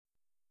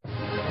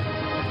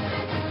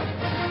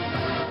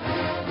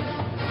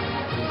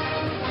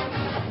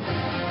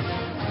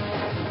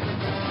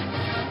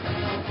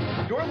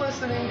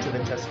listening to the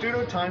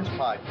Testudo Times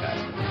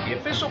Podcast, the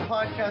official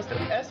podcast of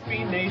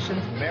SB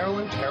Nation's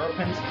Maryland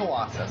Terrapins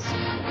Colossus.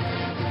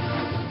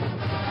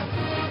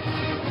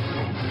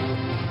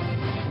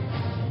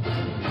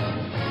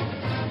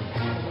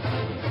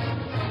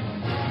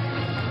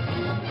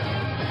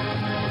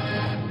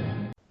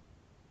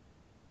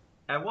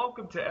 And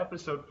welcome to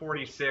episode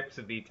 46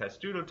 of the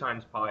Testudo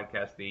Times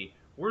Podcast, the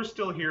We're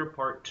Still Here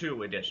Part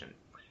 2 edition.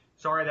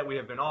 Sorry that we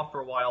have been off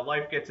for a while.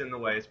 Life gets in the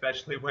way,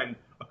 especially when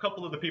a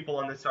couple of the people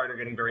on this side are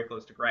getting very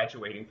close to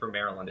graduating from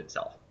Maryland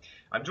itself.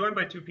 I'm joined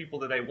by two people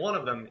today. One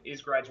of them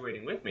is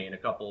graduating with me in a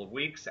couple of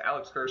weeks.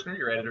 Alex Kirshner,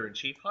 your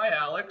editor-in-chief. Hi,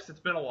 Alex. It's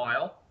been a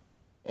while.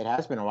 It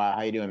has been a while.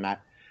 How you doing,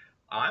 Matt?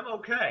 I'm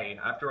okay,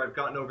 after I've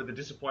gotten over the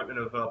disappointment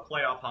of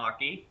playoff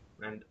hockey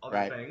and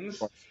other things.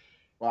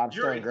 Well, I'm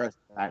still engrossed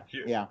in that.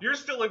 Yeah. You're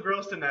still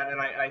engrossed in that, and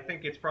I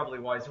think it's probably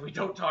wise that we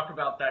don't talk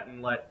about that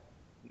and let,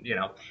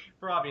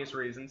 for obvious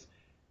reasons.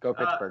 Go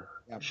Pittsburgh.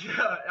 Yeah,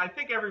 I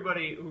think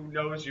everybody who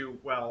knows you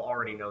well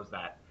already knows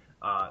that.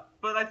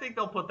 But I think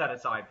they'll put that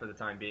aside for the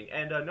time being.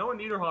 And Noah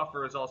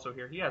Niederhofer is also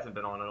here. He hasn't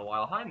been on in a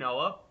while. Hi,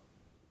 Noah.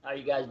 How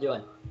you guys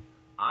doing?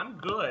 I'm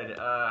good.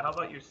 How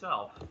about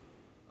yourself?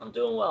 I'm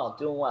doing well.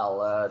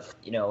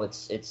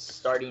 It's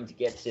starting to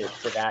get to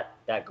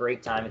that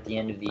great time at the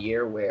end of the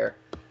year where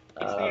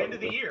it's the end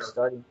of the year.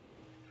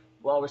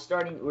 We're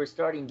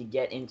starting to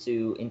get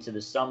into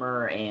the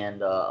summer,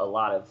 and a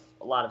lot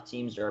of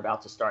teams are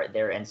about to start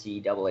their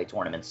NCAA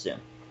tournaments soon.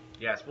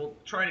 Yes, we'll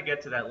try to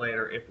get to that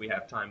later if we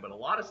have time, but a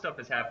lot of stuff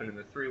has happened in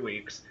the 3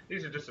 weeks.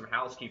 These are just some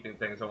housekeeping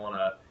things I want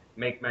to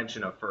make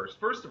mention of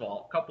first. First of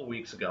all, a couple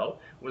weeks ago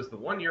was the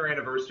 1-year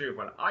anniversary of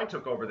when I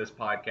took over this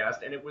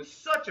podcast, and it was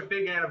such a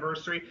big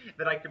anniversary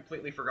that I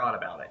completely forgot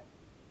about it.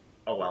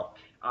 Oh well.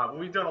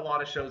 We've done a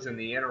lot of shows in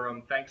the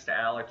interim, thanks to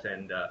Alex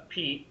and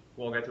Pete,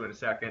 who we'll get to in a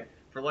second,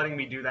 for letting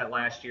me do that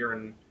last year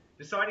and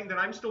deciding that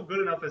I'm still good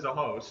enough as a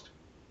host,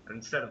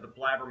 instead of the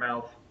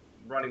blabbermouth,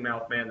 running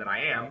mouth man that I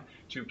am,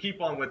 to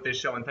keep on with this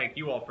show, and thank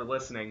you all for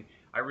listening.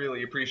 I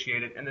really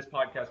appreciate it, and this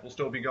podcast will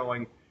still be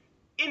going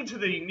into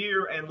the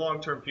near and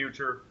long-term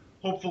future,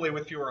 hopefully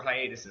with fewer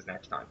hiatuses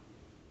next time.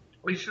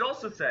 We should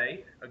also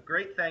say a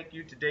great thank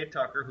you to Dave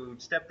Tucker, who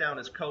stepped down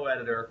as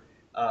co-editor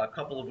a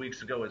couple of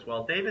weeks ago as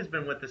well. Dave has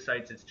been with the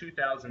site since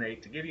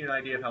 2008. To give you an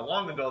idea of how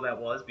long ago that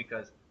was,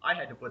 because I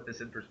had to put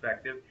this in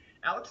perspective,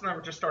 Alex and I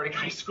were just starting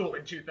high school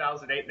in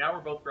 2008. Now we're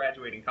both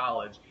graduating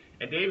college.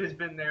 And Dave has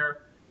been there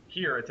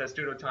here at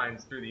Testudo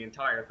Times through the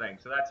entire thing.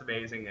 So that's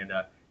amazing. And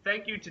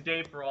thank you to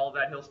Dave for all of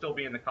that. He'll still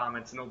be in the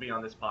comments, and he'll be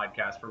on this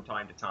podcast from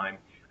time to time.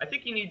 I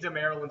think he needs a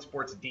Maryland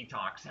sports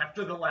detox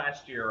after the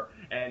last year,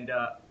 and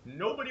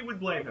nobody would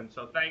blame him.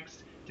 So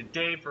thanks to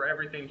Dave for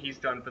everything he's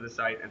done for the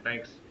site, and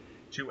thanks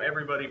to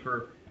everybody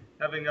for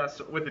having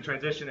us with the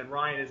transition. And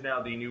Ryan is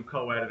now the new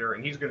co-editor,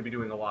 and he's going to be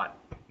doing a lot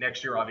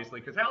next year, obviously,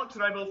 because Alex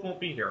and I both won't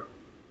be here.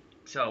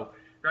 So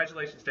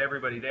congratulations to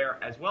everybody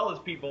there, as well as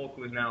Pete Volk,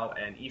 who is now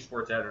an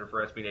esports editor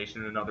for SB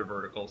Nation in another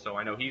vertical. So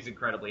I know he's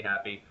incredibly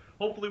happy.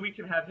 Hopefully we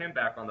can have him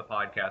back on the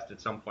podcast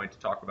at some point to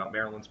talk about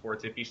Maryland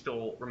sports if he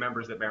still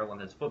remembers that Maryland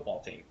has a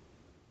football team.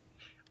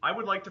 I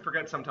would like to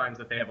forget sometimes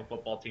that they have a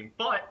football team,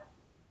 but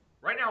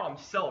right now I'm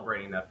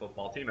celebrating that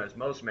football team, as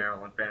most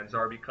Maryland fans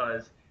are,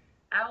 because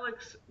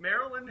Alex,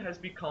 Maryland has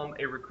become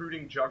a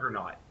recruiting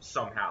juggernaut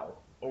somehow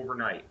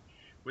overnight.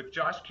 With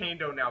Josh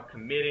Kando now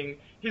committing,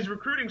 his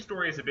recruiting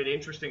story is a bit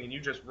interesting, and you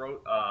just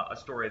wrote a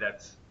story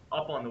that's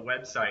up on the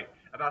website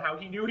about how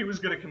he knew he was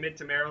going to commit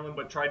to Maryland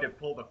but tried to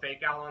pull the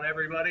fake out on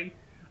everybody.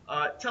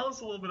 Tell us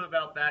a little bit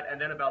about that,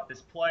 and then about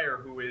this player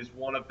who is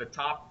one of the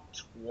top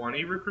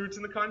 20 recruits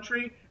in the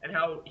country, and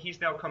how he's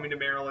now coming to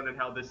Maryland and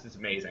how this is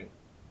amazing.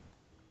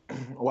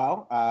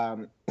 Well,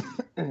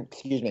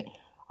 excuse me.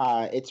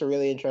 It's a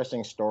really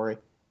interesting story.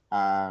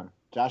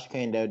 Josh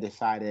Kando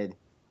decided,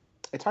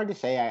 it's hard to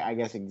say, I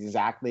guess,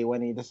 exactly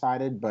when he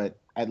decided, but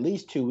at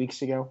least 2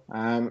 weeks ago,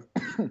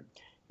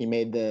 he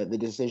made the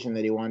decision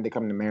that he wanted to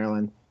come to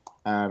Maryland.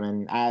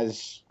 And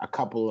as a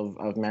couple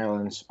of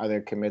Maryland's other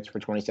commits for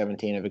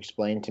 2017 have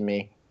explained to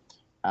me,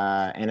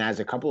 and as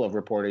a couple of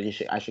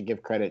reporters, I should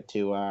give credit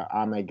to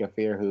Ahmed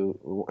Gafir,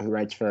 who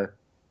writes for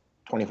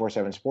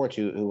 24/7 Sports,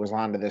 who was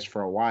onto this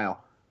for a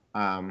while.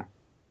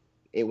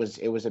 It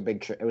was a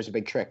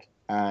big trick,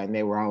 and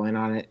they were all in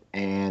on it.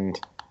 And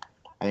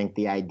I think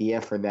the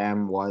idea for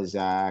them was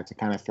to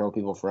kind of throw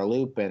people for a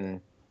loop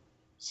and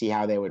see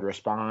how they would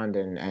respond,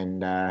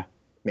 and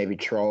maybe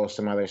troll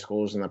some other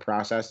schools in the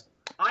process.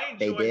 I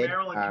enjoy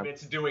Maryland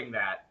commits doing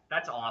that.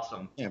 That's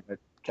awesome. Yeah, but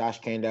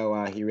Josh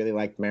Kando, he really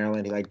liked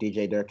Maryland. He liked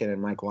DJ Durkin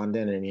and Mike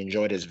London, and he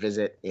enjoyed his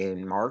visit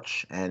in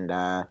March. And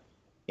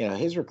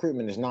his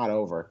recruitment is not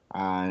over,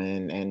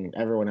 and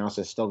everyone else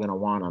is still going to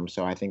want him.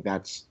 So I think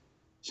that's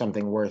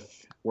something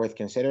worth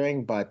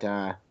considering. But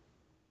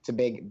it's a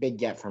big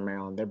get for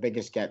Maryland. Their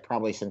biggest get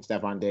probably since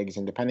Stephon Diggs.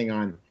 And depending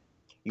on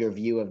your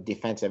view of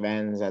defensive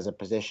ends as a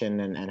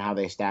position and how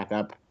they stack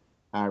up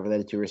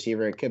related to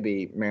receiver, it could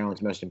be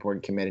Maryland's most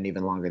important commit, and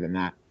even longer than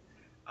that.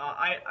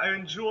 I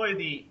enjoy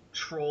the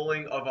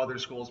trolling of other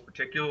schools,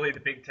 particularly the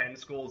Big Ten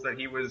schools that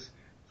he was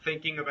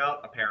thinking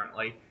about,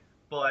 apparently.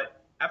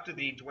 But after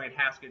the Dwayne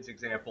Haskins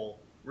example,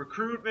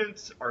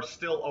 recruitments are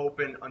still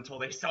open until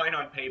they sign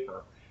on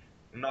paper.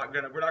 We're not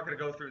gonna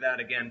go through that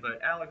again.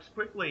 But Alex,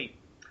 quickly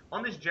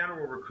on this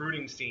general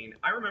recruiting scene,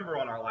 I remember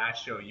on our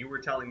last show you were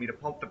telling me to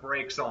pump the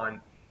brakes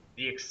on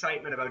the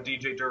excitement about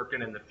DJ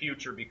Durkin in the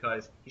future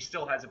because he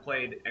still hasn't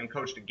played and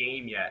coached a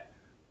game yet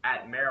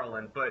at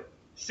Maryland. But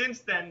since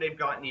then, they've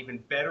gotten even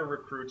better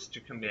recruits to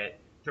commit.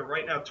 They're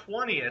right now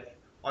 20th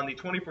on the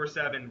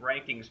 24/7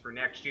 rankings for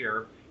next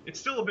year. It's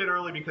still a bit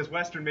early because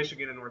Western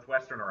Michigan and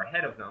Northwestern are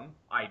ahead of them.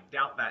 I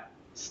doubt that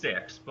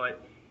sticks, but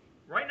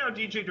right now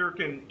DJ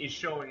Durkin is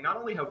showing not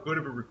only how good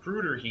of a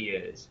recruiter he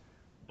is,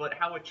 but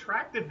how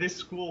attractive this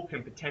school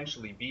can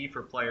potentially be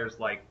for players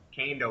like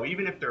Kando,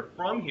 even if they're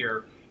from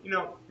here.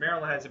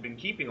 Maryland hasn't been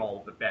keeping all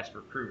of the best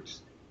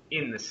recruits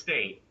in the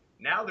state.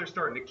 Now they're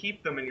starting to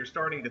keep them, and you're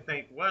starting to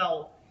think,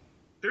 well,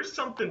 there's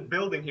something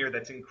building here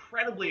that's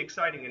incredibly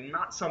exciting and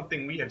not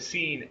something we have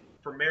seen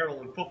for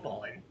Maryland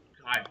football in,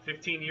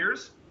 15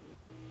 years?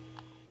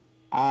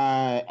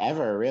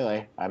 Ever,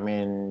 really. I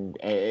mean,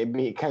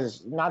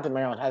 because not that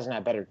Maryland hasn't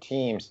had better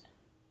teams,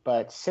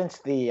 but since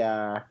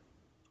the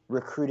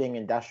recruiting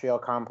industrial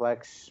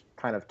complex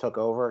kind of took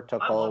I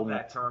love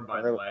that term,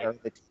 by the way.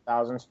 Early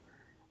 2000s.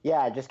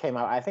 Yeah, it just came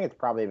out. I think it's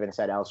probably been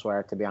said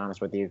elsewhere, to be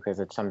honest with you, because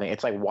it's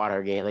like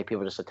Watergate. Like,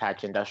 people just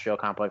attach industrial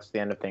complex to the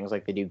end of things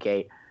like they do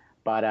Gate.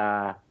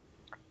 But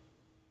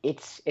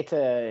it's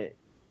a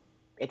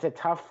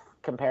tough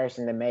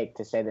comparison to make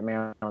to say that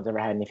Maryland's ever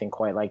had anything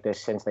quite like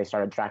this since they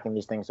started tracking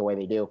these things the way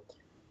they do.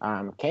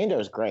 Kando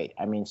is great.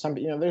 I mean,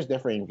 there's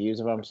differing views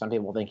of him. Some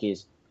people think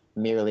he's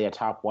merely a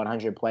top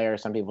 100 player.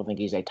 Some people think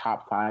he's a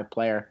top 5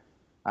 player.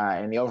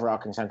 And the overall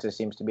consensus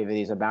seems to be that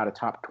he's about a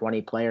top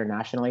 20 player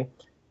nationally.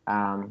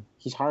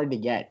 He's hard to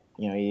get.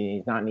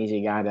 He's not an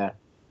easy guy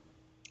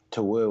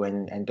to woo,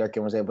 and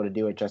Durkin was able to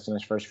do it just in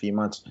his first few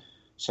months.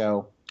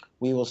 So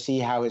we will see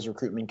how his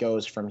recruitment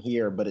goes from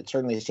here, but it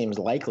certainly seems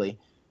likely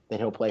that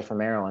he'll play for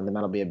Maryland, and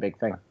that'll be a big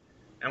thing.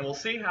 And we'll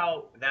see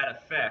how that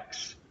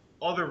affects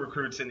other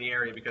recruits in the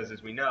area because,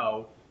 as we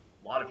know,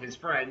 a lot of his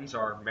friends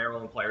are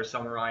Maryland players,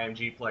 some are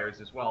IMG players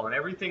as well, and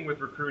everything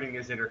with recruiting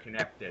is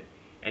interconnected.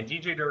 And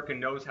DJ Durkin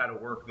knows how to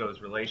work those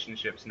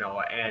relationships,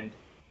 Noah, and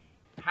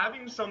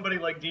having somebody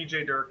like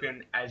DJ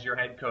Durkin as your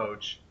head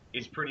coach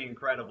is pretty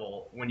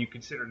incredible when you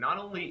consider not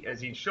only as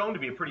he's shown to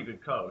be a pretty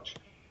good coach,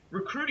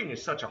 recruiting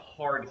is such a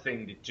hard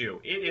thing to do.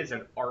 It is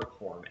an art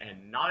form,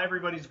 and not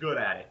everybody's good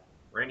at it.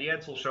 Randy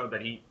Edsall showed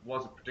that he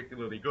wasn't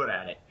particularly good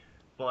at it,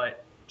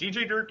 but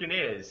DJ Durkin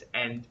is,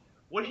 and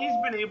what he's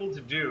been able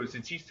to do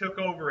since he took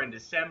over in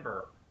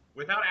December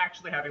without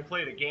actually having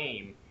played a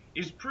game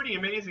is pretty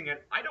amazing, and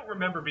I don't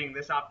remember being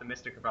this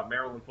optimistic about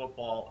Maryland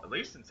football, at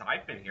least since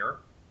I've been here.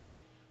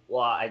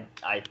 Well, I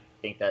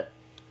think that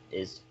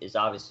is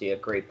obviously a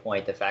great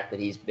point. The fact that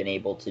he's been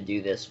able to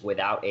do this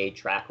without a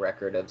track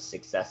record of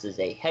success as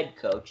a head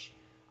coach,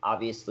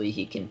 obviously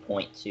he can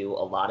point to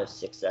a lot of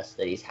success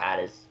that he's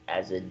had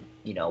as a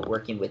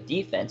working with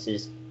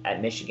defenses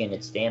at Michigan,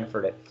 at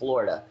Stanford, at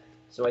Florida.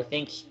 So I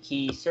think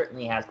he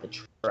certainly has the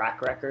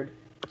track record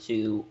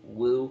to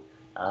woo,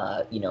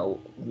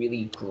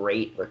 really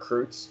great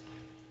recruits,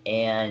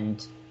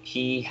 and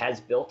he has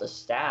built a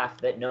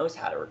staff that knows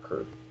how to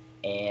recruit.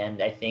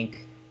 And I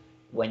think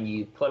when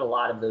you put a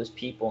lot of those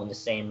people in the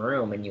same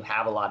room and you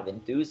have a lot of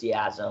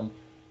enthusiasm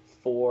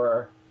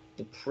for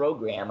the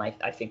program, I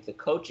think the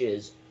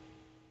coaches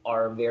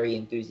are very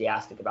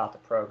enthusiastic about the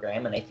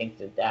program, and I think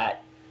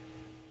that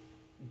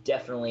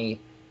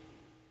definitely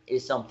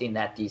is something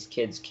that these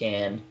kids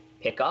can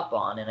pick up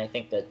on, and I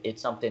think that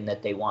it's something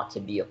that they want to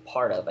be a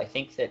part of. I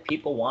think that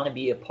people want to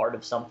be a part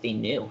of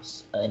something new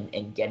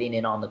and getting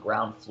in on the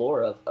ground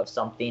floor of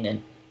something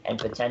and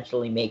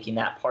potentially making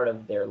that part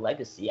of their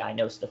legacy. I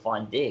know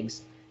Stephon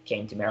Diggs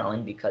came to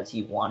Maryland because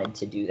he wanted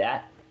to do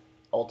that.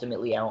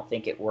 Ultimately, I don't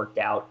think it worked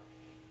out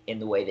in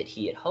the way that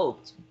he had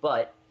hoped,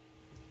 but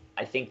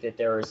I think that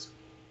there's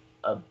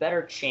a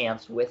better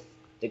chance with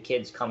the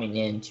kids coming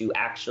in to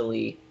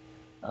actually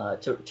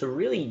to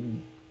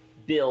really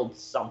build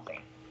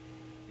something.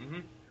 Mm-hmm.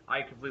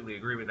 I completely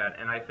agree with that,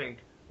 and I think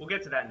we'll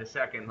get to that in a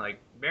second. Like,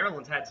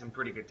 Maryland's had some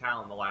pretty good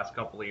talent the last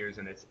couple of years,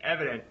 and it's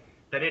evident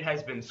that it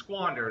has been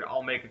squandered.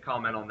 I'll make a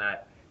comment on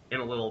that in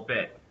a little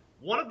bit.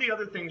 One of the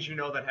other things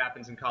that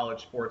happens in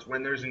college sports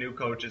when there's a new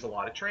coach is a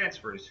lot of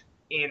transfers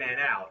in and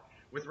out.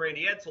 With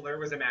Randy Edsall, there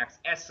was a max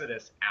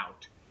exodus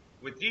out.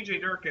 With DJ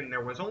Durkin,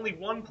 there was only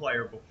one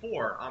player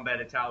before,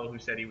 Ambed Atawa, who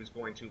said he was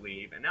going to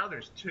leave, and now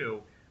there's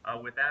two,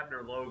 with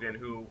Abner Logan,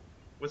 who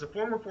was a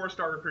former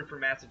four-star recruit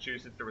from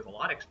Massachusetts. There was a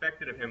lot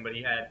expected of him, but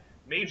he had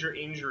major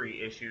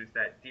injury issues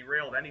that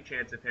derailed any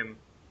chance of him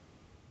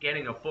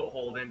getting a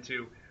foothold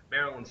into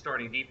Maryland's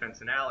starting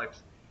defense. And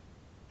Alex,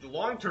 the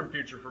long-term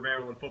future for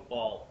Maryland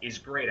football is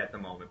great at the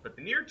moment, but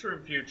the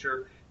near-term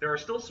future, there are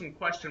still some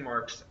question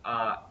marks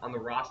on the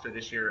roster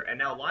this year, and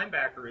now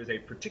linebacker is a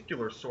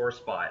particular sore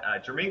spot.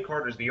 Jermaine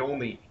Carter is the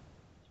only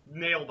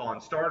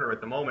nailed-on starter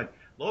at the moment.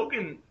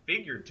 Logan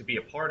figured to be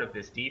a part of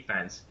this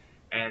defense.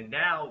 And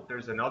now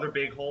there's another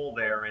big hole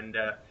there, and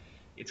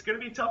it's going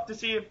to be tough to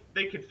see if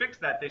they could fix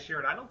that this year,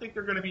 and I don't think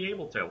they're going to be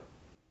able to.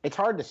 It's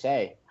hard to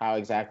say how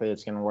exactly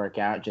it's going to work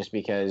out just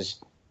because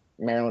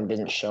Maryland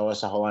didn't show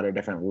us a whole lot of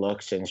different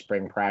looks in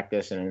spring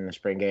practice and in the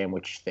spring game,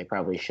 which they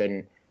probably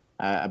shouldn't,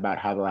 about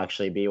how they'll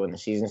actually be when the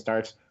season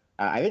starts.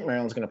 I think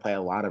Maryland's going to play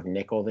a lot of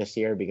nickel this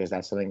year because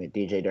that's something that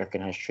DJ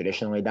Durkin has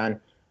traditionally done.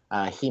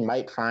 He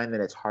might find that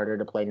it's harder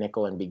to play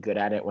nickel and be good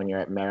at it when you're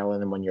at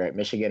Maryland than when you're at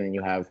Michigan and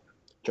you have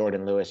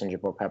Jordan Lewis and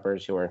Jabril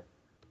Peppers, who are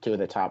two of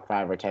the top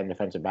 5 or 10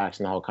 defensive backs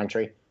in the whole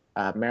country.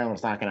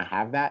 Maryland's not going to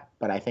have that,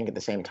 but I think at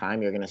the same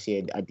time you're going to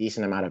see a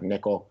decent amount of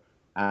nickel.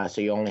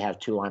 So you only have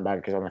 2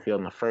 linebackers on the field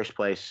in the first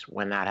place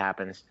when that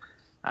happens.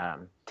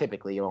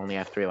 Typically, you only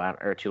have 2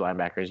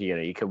 linebackers.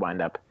 You could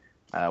wind up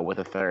with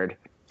a third,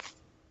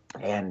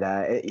 and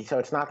so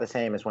it's not the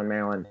same as when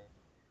Maryland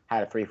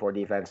had a 3-4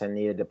 defense and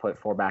needed to put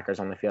 4 backers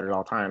on the field at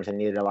all times and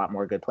needed a lot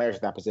more good players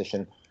at that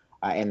position,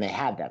 and they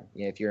had them.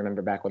 If you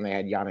remember back when they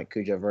had Yannick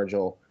Kujau,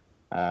 Virgil,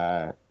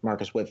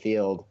 Marcus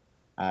Whitfield.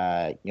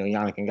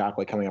 Yannick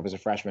Ngakoue coming up as a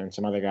freshman,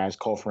 some other guys,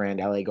 Cole Ferrand,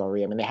 L.A.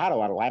 Goree. I mean, they had a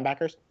lot of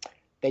linebackers.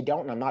 They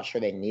don't, and I'm not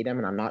sure they need them,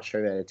 and I'm not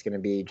sure that it's going to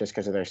be just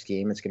because of their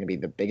scheme. It's going to be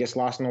the biggest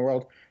loss in the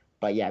world.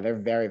 But, yeah, they're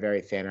very,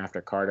 very thin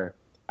after Carter.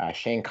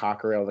 Shane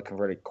Cockerill, the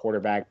converted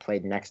quarterback,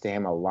 played next to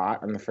him a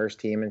lot on the first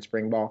team in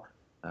spring ball.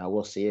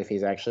 We'll see if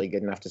he's actually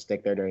good enough to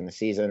stick there during the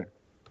season.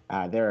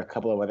 There are a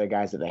couple of other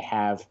guys that they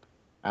have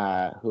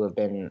who have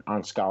been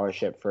on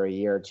scholarship for a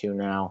year or two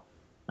now.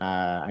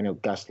 I know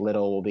Gus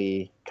Little will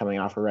be coming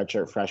off a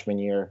redshirt freshman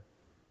year,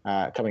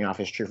 coming off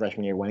his true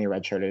freshman year when he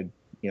redshirted,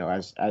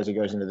 as he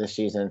goes into this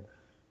season.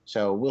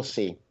 So we'll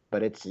see.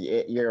 But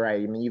you're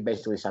right. I mean, you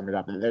basically summed it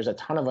up. There's a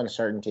ton of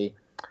uncertainty,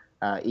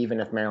 even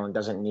if Maryland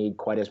doesn't need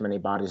quite as many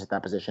bodies at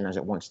that position as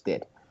it once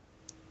did.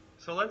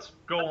 So let's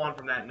go on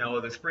from that,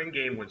 Noah. The spring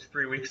game was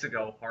 3 weeks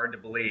ago. Hard to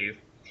believe.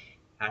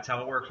 That's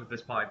how it works with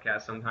this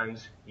podcast.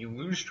 Sometimes you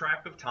lose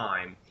track of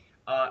time.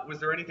 Was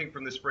there anything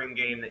from the spring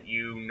game that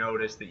you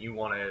noticed that you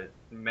want to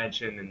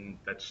mention and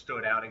that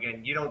stood out?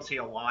 Again, you don't see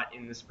a lot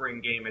in the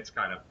spring game. It's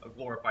kind of a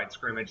glorified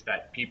scrimmage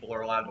that people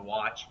are allowed to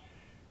watch.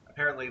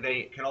 Apparently,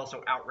 they can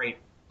also outrate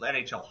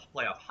NHL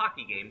playoff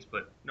hockey games,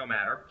 but no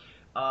matter.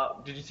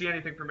 Did you see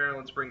anything from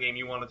Maryland spring game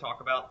you want to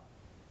talk about?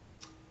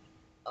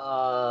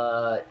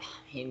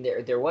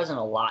 There wasn't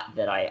a lot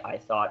that I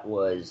thought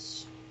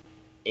was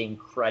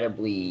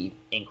incredibly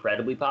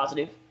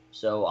positive.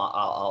 So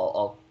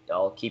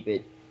I'll keep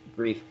it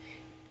brief.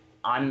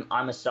 I'm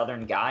a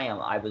Southern guy.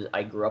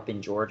 I grew up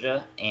in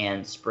Georgia,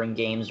 and spring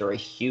games are a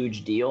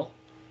huge deal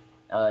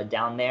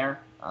down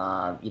there.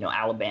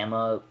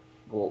 Alabama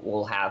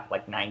will have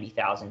like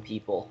 90,000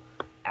 people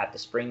at the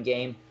spring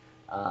game.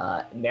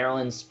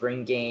 Maryland's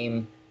spring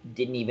game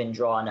didn't even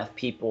draw enough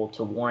people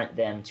to warrant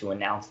them to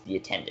announce the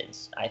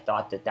attendance. I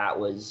thought that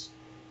was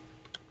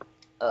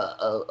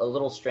a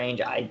little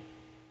strange.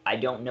 I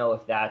don't know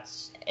if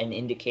that's an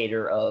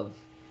indicator of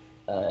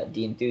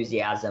the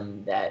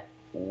enthusiasm that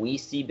we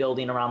see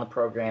building around the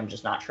program,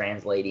 just not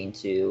translating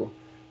to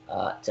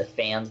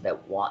fans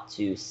that want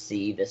to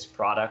see this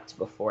product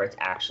before it's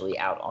actually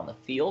out on the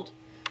field.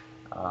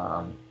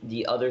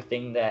 The other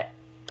thing that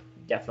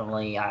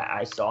definitely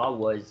I saw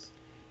was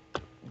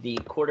the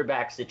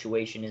quarterback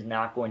situation is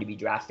not going to be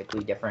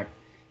drastically different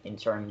in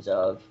terms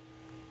of,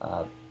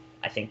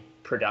 I think,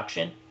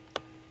 production.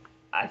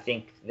 I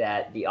think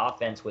that the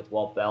offense with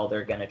Walt Bell,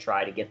 they're going to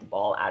try to get the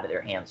ball out of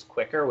their hands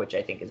quicker, which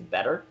I think is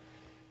better.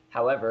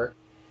 However,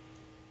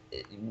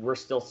 we're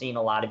still seeing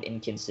a lot of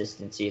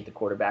inconsistency at the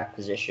quarterback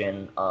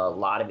position, a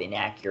lot of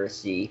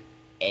inaccuracy,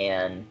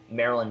 and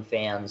Maryland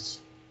fans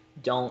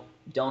don't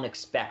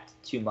expect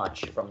too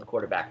much from the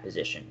quarterback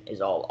position is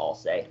all I'll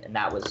say. And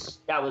that was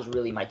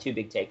really my 2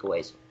 big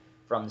takeaways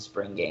from the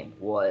spring game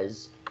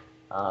was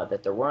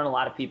that there weren't a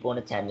lot of people in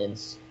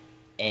attendance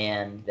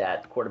and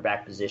that the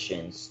quarterback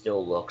position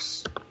still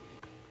looks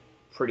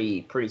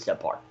pretty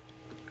subpar.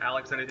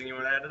 Alex, anything you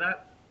want to add to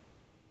that?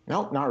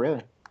 No, not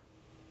really.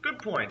 Good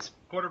points.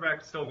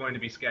 Quarterback's still going to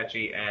be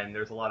sketchy, and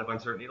there's a lot of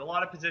uncertainty in a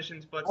lot of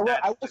positions. But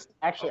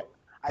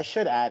I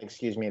should add,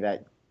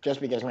 that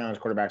just because Maryland's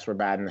quarterbacks were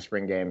bad in the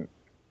spring game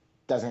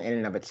doesn't in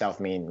and of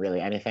itself mean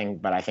really anything.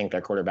 But I think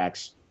their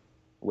quarterbacks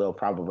will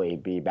probably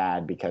be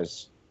bad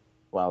because,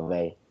 well,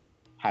 they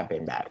have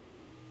been bad.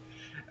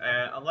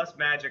 Unless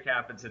magic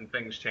happens and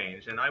things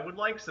change. And I would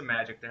like some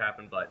magic to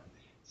happen, but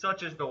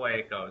such is the way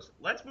it goes.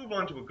 Let's move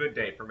on to a good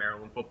day for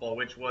Maryland football,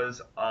 which was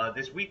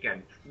this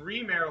weekend.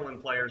 3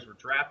 Maryland players were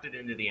drafted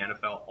into the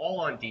NFL, all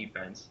on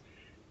defense.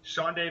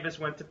 Sean Davis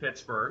went to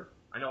Pittsburgh.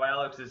 I know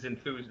Alex is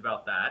enthused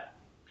about that.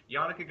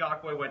 Yannick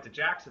Ngakoue went to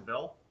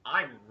Jacksonville.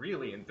 I'm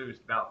really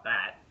enthused about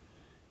that.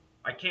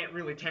 I can't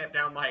really tamp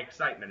down my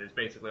excitement is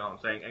basically all I'm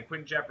saying. And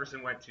Quinn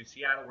Jefferson went to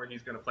Seattle, where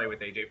he's going to play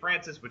with A.J.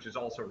 Francis, which is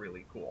also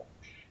really cool.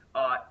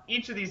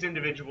 Each of these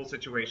individual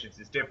situations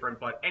is different,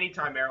 but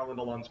anytime Maryland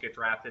alums get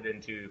drafted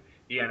into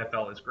the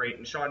NFL is great.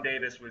 And Sean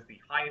Davis was the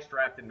highest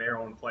drafted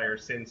Maryland player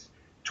since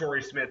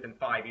Torrey Smith in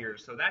 5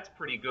 years, so that's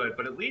pretty good.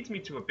 But it leads me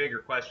to a bigger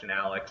question,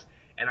 Alex.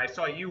 And I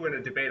saw you in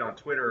a debate on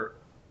Twitter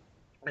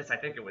Yes, I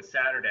think it was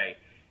Saturday.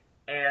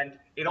 And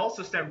it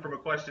also stemmed from a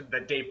question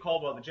that Dave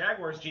Caldwell, the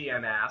Jaguars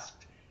GM,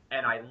 asked,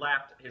 and I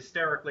laughed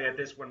hysterically at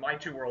this when my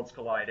two worlds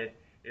collided,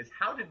 is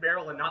how did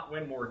Maryland not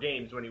win more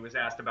games when he was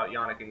asked about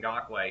Yannick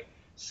Ngakoue?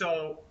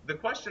 So the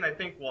question I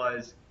think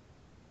was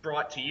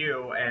brought to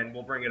you, and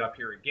we'll bring it up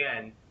here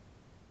again.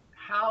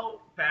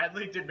 How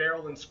badly did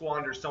Maryland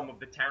squander some of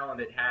the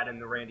talent it had in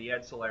the Randy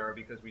Edsall era?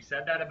 Because we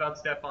said that about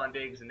Stephon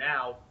Diggs, and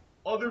now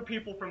other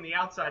people from the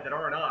outside that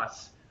aren't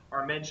us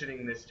are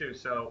mentioning this too.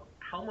 So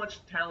how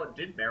much talent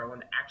did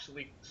Maryland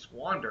actually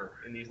squander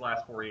in these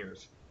last 4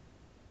 years?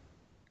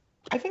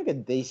 I think a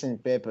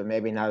decent bit, but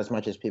maybe not as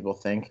much as people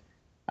think.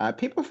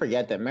 People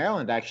forget that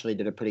Maryland actually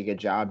did a pretty good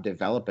job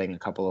developing a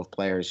couple of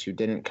players who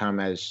didn't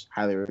come as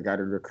highly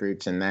regarded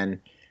recruits and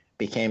then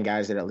became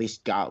guys that at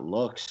least got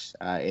looks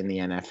in the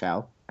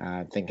NFL.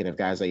 Thinking of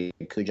guys like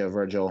Cujo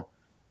Virgil,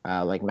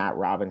 like Matt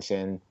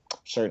Robinson,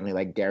 certainly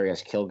like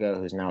Darius Kilgo,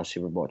 who's now a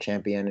Super Bowl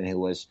champion and who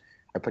was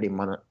a pretty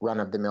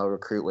run-of-the-mill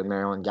recruit when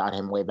Maryland got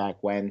him way back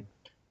when.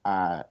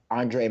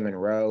 Andre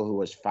Monroe, who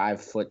was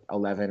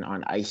 5'11"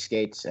 on ice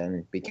skates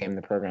and became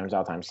the program's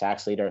all-time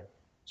sacks leader.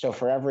 So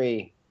for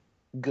every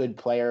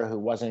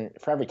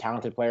for every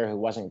talented player who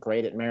wasn't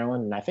great at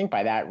Maryland, and I think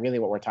by that, really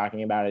what we're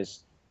talking about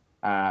is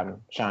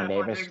Sean Stephon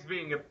Davis. Diggs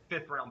being a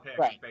fifth-round pick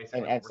Right, is basically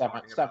and what we're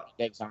talking Stephon about.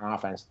 Diggs on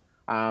offense.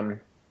 Um,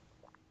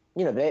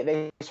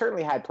 they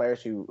certainly had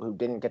players who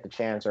didn't get the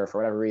chance or for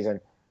whatever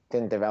reason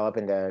didn't develop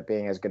into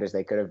being as good as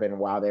they could have been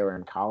while they were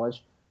in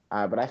college.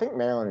 But I think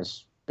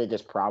Maryland's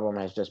biggest problem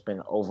has just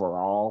been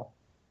overall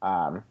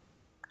um,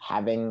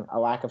 having a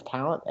lack of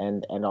talent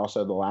and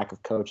also the lack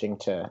of coaching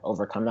to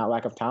overcome that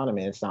lack of talent. I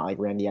mean, it's not like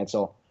Randy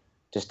Edsall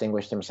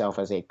distinguished himself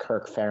as a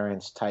Kirk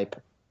Ferentz type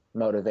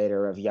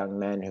motivator of young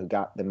men who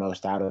got the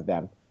most out of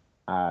them.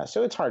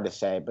 So it's hard to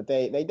say, but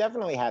they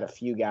definitely had a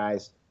few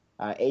guys.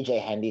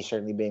 AJ Hendy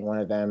certainly being one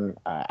of them.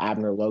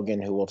 Abner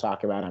Logan, who we'll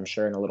talk about, I'm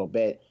sure, in a little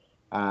bit,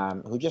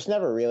 who just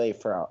never really,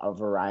 for a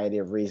variety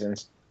of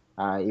reasons,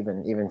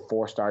 even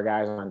 4-star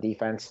guys on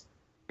defense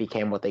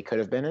became what they could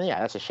have been. And yeah,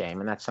 that's a shame,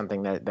 and that's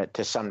something that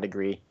to some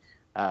degree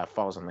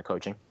falls on the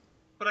coaching.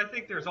 But I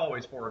think there's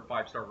always 4 and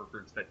 5 star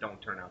recruits that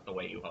don't turn out the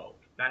way you hope.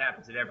 That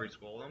happens at every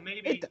school. And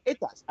maybe It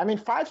does. I mean,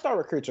 5-star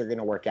recruits are going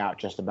to work out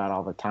just about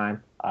all the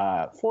time.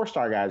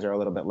 4-star guys are a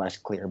little bit less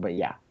clear, but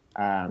yeah,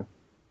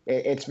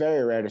 it's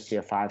very rare to see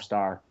a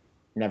 5-star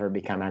never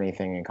become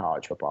anything in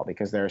college football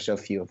because there are so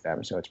few of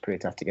them. So it's pretty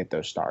tough to get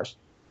those stars.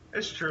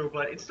 it's true,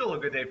 but it's still a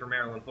good day for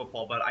Maryland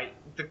football. But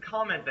the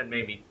comment that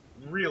made me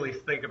really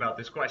think about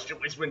this question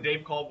was when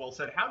Dave Caldwell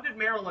said, "How did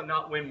Maryland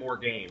not win more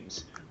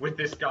games with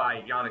this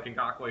guy Yannick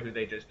Ngakoue, who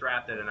they just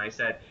drafted?" And I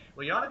said,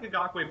 "Well, Yannick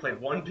Ngakoue played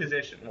one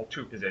position, well,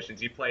 two positions.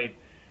 He played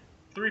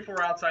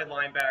 3-4 outside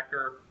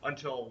linebacker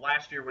until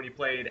last year when he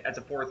played as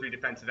a 4-3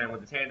 defensive end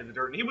with his hand in the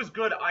dirt, and he was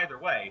good either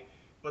way."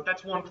 But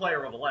that's one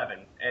player of 11,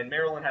 and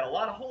Maryland had a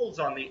lot of holes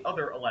on the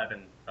other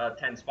 11,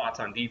 10 spots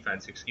on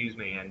defense, excuse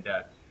me, and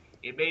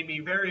it made me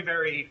very,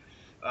 very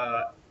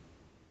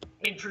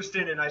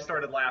interested, and I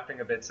started laughing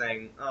a bit,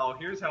 saying, "Oh,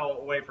 here's how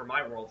a way for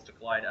my worlds to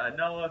collide."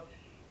 Noah,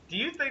 do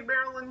you think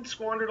Maryland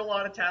squandered a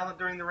lot of talent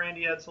during the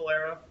Randy Edsall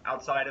era,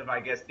 outside of, I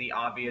guess, the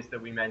obvious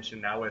that we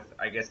mentioned now with,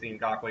 I guess, the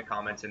Ngakoue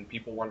comments and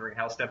people wondering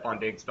how Stephon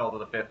Diggs fell to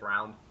the 5th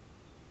round?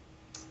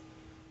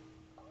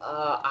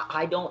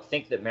 I don't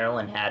think that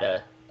Maryland had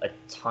a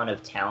ton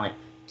of talent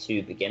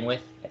to begin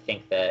with. I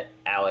think that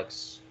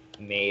Alex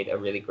made a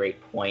really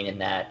great point in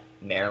that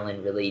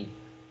Maryland really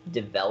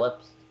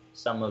developed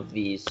some of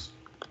these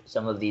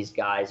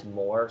guys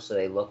more, so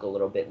they look a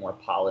little bit more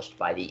polished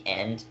by the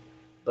end.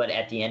 But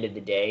at the end of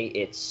the day,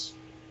 it's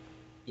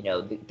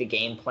the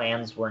game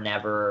plans were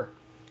never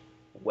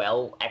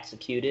well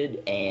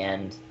executed,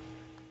 and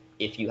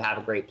if you have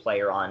a great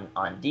player on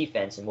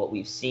defense, and what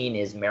we've seen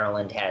is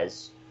Maryland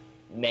has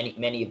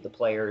many of the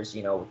players,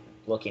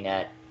 looking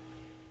at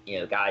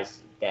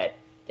guys that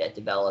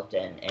developed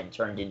and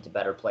turned into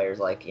better players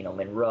like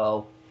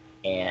Monroe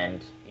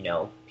and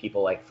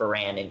people like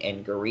Ferran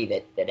and Gary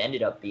that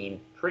ended up being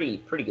pretty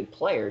good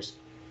players.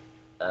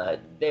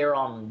 They're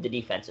on the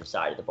defensive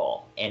side of the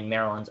ball, and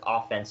Maryland's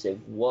offensive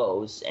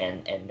woes,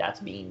 and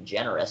that's being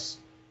generous,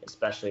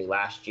 especially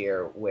last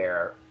year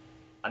where,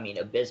 I mean,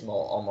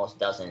 abysmal almost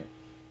doesn't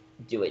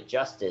do it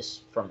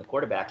justice from the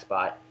quarterback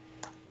spot.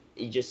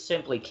 You just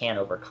simply can't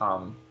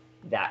overcome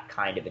that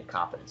kind of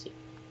incompetency.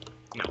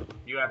 No,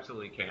 you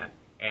absolutely can't.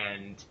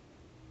 And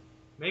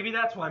maybe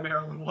that's why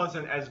Maryland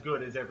wasn't as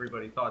good as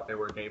everybody thought they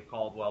were, Dave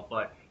Caldwell.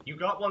 But you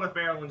got one of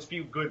Maryland's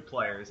few good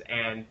players.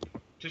 And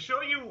to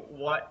show you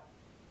what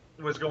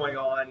was going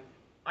on,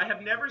 I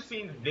have never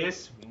seen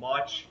this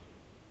much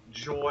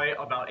joy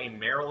about a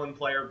Maryland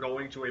player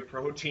going to a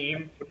pro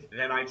team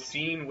than I've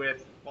seen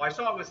with, well, I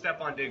saw it with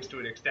Stephon Diggs to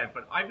an extent,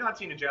 but I've not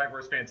seen a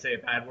Jaguars fan say a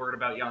bad word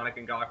about Yannick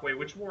Ngakoue,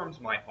 which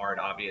warms my heart,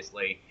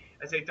 obviously,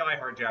 as a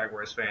diehard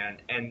Jaguars fan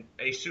and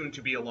a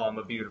soon-to-be alum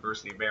of the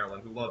University of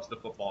Maryland who loves the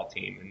football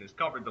team and has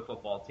covered the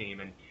football team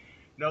and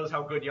knows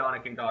how good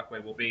Yannick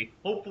Ngakoue will be.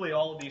 Hopefully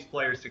all of these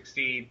players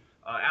succeed.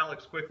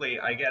 Alex, quickly,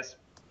 I guess,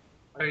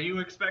 Are you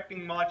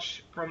expecting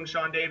much from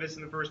Sean Davis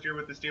in the first year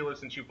with the Steelers,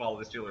 since you follow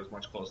the Steelers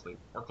much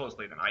more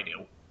closely than I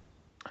do?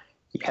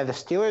 Yeah, the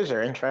Steelers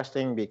are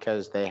interesting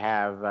because they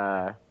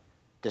have,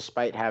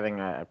 despite having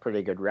a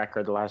pretty good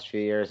record the last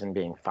few years and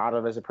being thought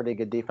of as a pretty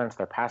good defense,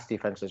 their pass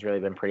defense has really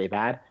been pretty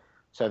bad.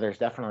 So there's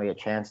definitely a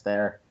chance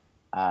there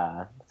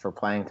for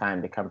playing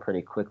time to come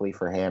pretty quickly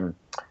for him.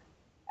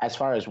 As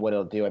far as what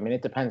he'll do, I mean,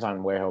 it depends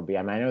on where he'll be.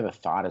 I mean, I know the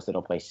thought is that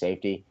he'll play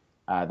safety.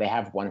 They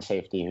have one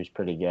safety who's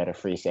pretty good, a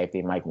free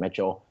safety, Mike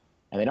Mitchell,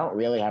 and they don't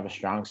really have a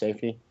strong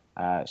safety.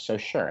 So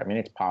sure, I mean,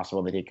 it's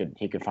possible that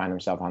he could find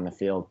himself on the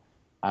field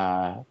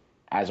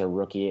as a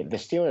rookie. The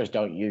Steelers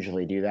don't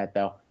usually do that,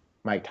 though.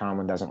 Mike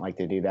Tomlin doesn't like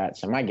to do that.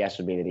 So my guess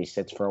would be that he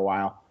sits for a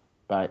while,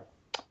 but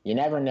you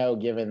never know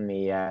given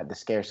the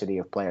scarcity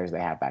of players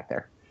they have back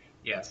there.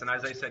 Yes, and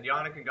as I said,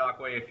 Yannick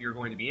Ngakoue, if you're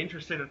going to be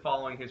interested in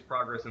following his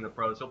progress in the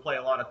pros, he'll play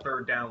a lot of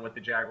third down with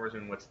the Jaguars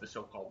in what's the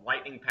so-called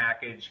lightning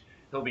package.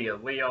 He'll be a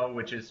Leo,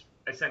 which is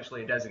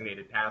essentially a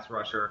designated pass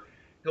rusher.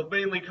 He'll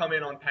mainly come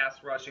in on pass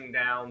rushing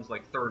downs,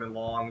 like third and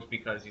longs,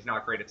 because he's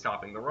not great at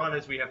stopping the run,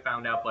 as we have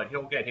found out, but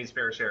he'll get his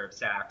fair share of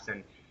sacks.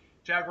 And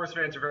Jaguars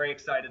fans are very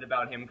excited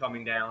about him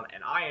coming down,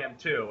 and I am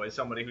too, as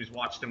somebody who's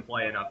watched him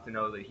play enough to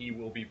know that he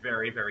will be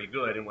very, very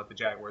good in what the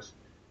Jaguars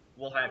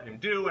will have him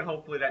do, and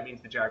hopefully that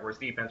means the Jaguars'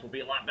 defense will be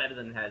a lot better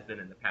than it has been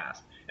in the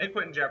past. And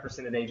Quentin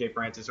Jefferson and A.J.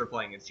 Francis are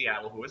playing in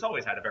Seattle, who has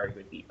always had a very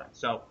good defense.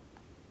 So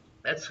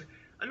that's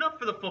enough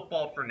for the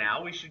football for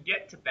now. We should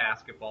get to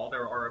basketball.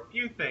 There are a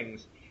few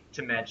things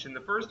to mention,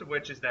 the first of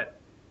which is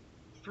that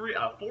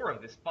four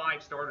of his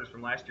five starters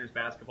from last year's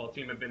basketball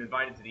team have been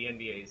invited to the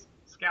NBA's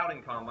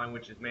scouting combine,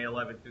 which is May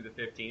 11th through the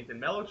 15th. And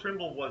Melo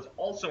Trimble was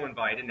also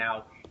invited.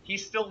 Now, he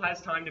still has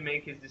time to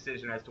make his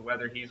decision as to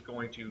whether he's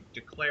going to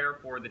declare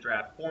for the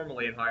draft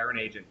formally and hire an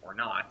agent or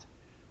not.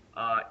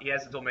 He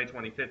has until May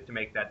 25th to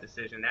make that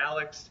decision.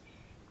 Alex,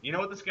 you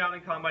know, at the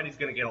scouting combine, he's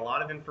going to get a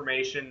lot of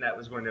information that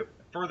was going to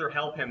further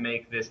help him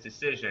make this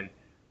decision.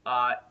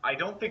 I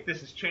don't think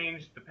this has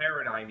changed the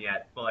paradigm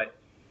yet, but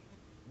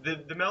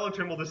the Melo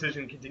Trimble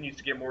decision continues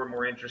to get more and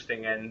more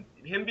interesting, and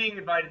him being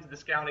invited to the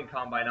scouting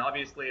combine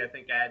obviously I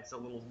think adds a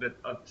little bit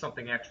of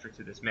something extra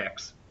to this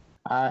mix.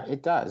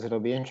 It does. It'll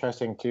be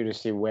interesting too to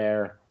see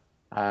where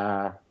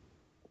not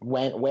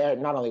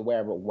only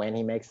where but when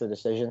he makes the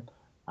decision.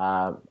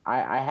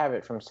 I have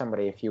it from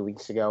somebody a few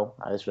weeks ago,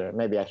 this was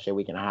maybe actually a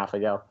week and a half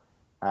ago,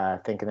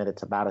 thinking that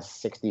it's about a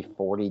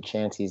 60-40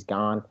 chance he's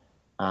gone.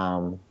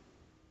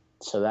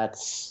 So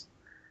that's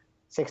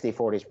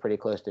 60-40 is pretty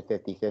close to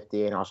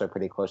 50-50 and also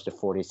pretty close to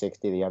 40-60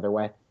 the other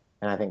way.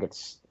 And I think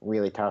it's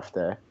really tough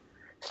to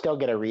still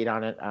get a read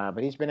on it.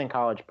 But he's been in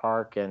College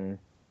Park and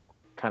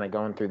kind of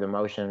going through the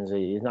motions.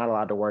 He's not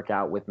allowed to work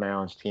out with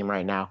Maryland's team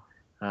right now.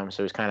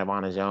 So he's kind of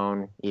on his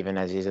own, even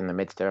as he's in the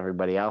midst of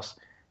everybody else.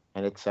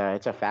 And it's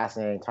a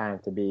fascinating time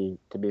to be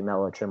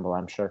Melo Trimble,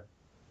 I'm sure.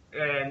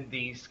 And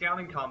the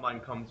scouting combine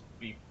comes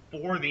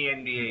before the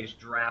NBA's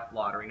draft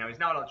lottery. Now, he's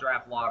not a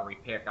draft lottery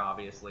pick,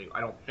 obviously. I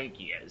don't think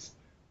he is.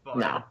 But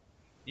no.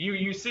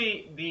 You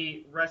see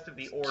the rest of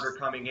the order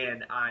coming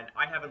in, and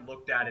I haven't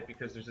looked at it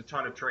because there's a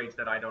ton of trades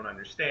that I don't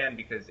understand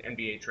because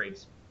NBA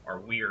trades are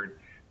weird.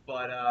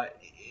 But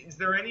is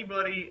there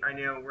anybody, I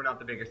know we're not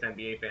the biggest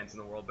NBA fans in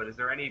the world, but is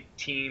there any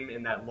team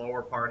in that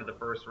lower part of the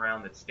first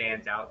round that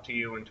stands out to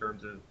you in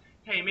terms of,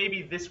 hey,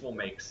 maybe this will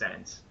make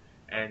sense?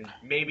 And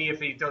maybe if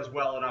he does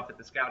well enough at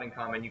the scouting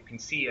combine, you can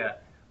see a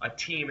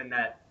team in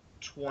that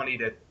 20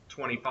 to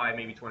 25,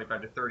 maybe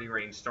 25 to 30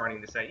 range starting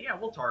to say, yeah,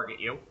 we'll target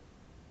you.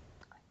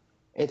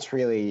 It's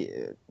really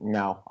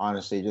no,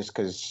 honestly, just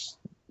because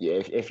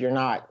if you're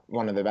not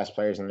one of the best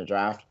players in the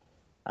draft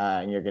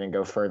and you're going to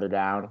go further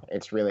down,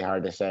 it's really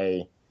hard to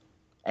say.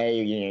 A,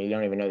 you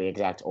don't even know the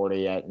exact order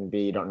yet, and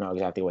B, you don't know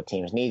exactly what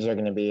teams' needs are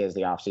going to be as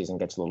the offseason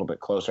gets a little bit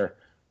closer.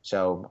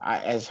 So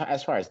as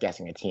far as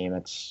guessing a team,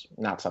 it's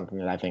not something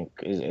that I think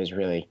is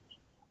really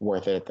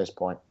worth it at this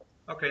point.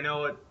 Okay,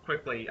 Noah,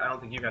 quickly, I don't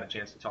think you've had a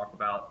chance to talk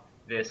about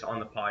this on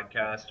the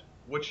podcast.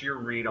 What's your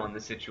read on the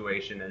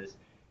situation? Is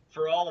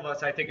for all of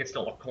us, I think it's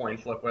still a coin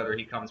flip whether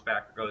he comes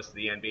back or goes to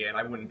the NBA, and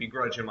I wouldn't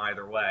begrudge him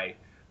either way.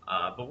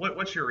 But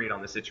what's your read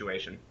on the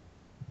situation?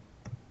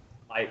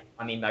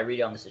 I mean, my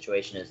read on the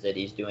situation is that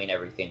he's doing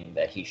everything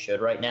that he should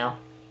right now,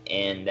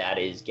 and that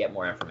is get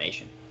more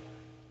information.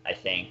 I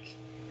think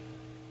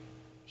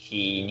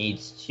he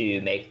needs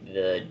to make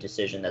the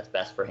decision that's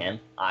best for him,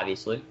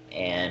 obviously,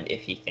 and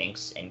if he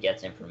thinks and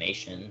gets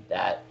information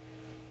that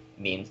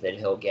means that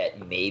he'll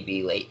get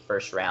maybe late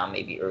first round,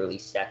 maybe early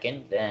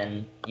second,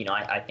 then,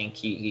 I think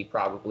he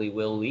probably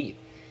will leave.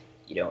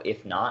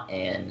 If not,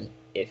 and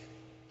if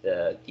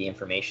the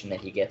information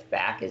that he gets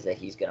back is that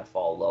he's going to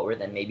fall lower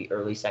than maybe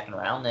early second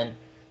round,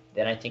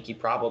 then I think he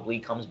probably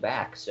comes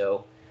back.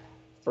 So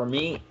for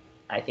me,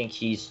 I think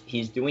he's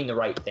doing the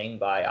right thing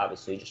by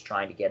obviously just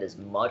trying to get as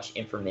much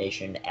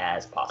information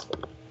as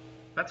possible.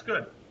 That's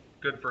good.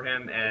 Good for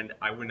him, and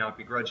I would not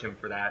begrudge him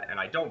for that, and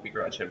I don't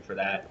begrudge him for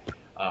that.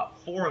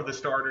 Four of the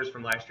starters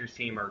from last year's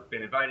team have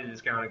been invited to the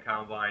scouting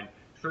combine.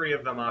 Three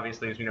of them,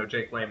 obviously, as we know,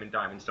 Jake Lamb,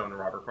 Diamond Stone, and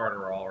Robert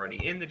Carter are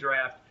already in the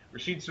draft.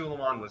 Rashid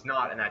Suleiman was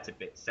not, and that's a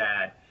bit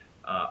sad.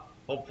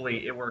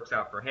 Hopefully it works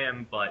out for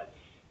him, but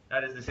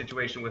that is the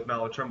situation with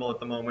Melo Trimble at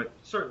the moment.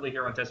 Certainly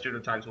here on Testudo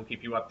Times we'll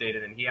keep you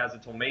updated, and he has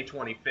until May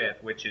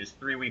 25th, which is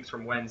 3 weeks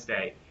from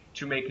Wednesday,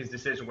 to make his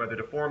decision whether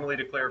to formally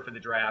declare for the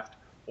draft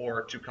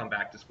or to come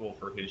back to school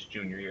for his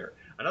junior year.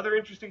 Another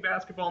interesting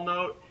basketball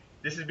note,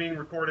 this is being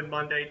recorded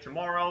Monday.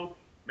 Tomorrow,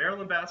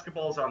 Maryland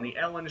basketball is on the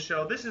Ellen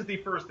Show. This is the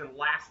first and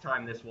last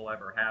time this will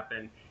ever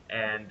happen,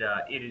 and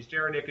it is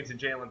Jared Nickens and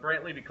Jalen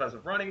Brantley because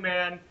of Running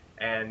Man,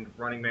 and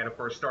Running Man, of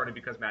course, started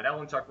because Matt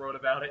Ellentuck wrote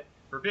about it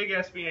for Big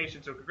SB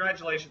Nation. So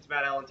congratulations,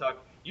 Matt Ellentuck.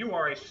 You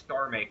are a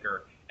star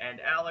maker.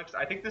 And Alex,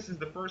 I think this is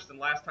the first and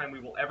last time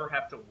we will ever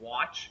have to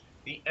watch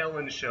the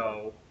Ellen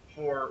Show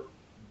for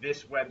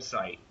this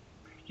website.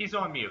 He's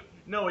on mute.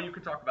 Noah, you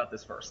can talk about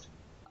this first.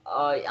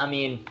 I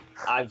mean,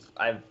 I've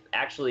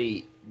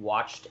actually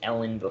watched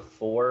Ellen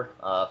before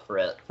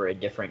for a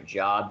different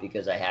job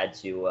because I had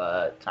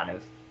to kind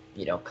of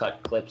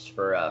cut clips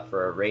for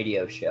a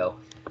radio show.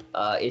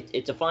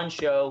 It's a fun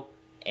show,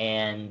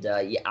 and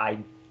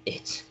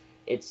it's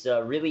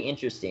really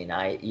interesting.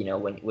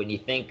 When you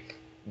think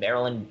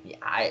Maryland,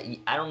 I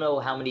don't know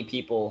how many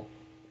people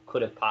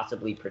could have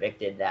possibly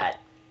predicted that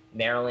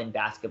Maryland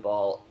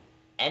basketball,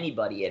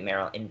 anybody at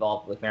Maryland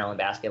involved with Maryland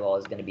basketball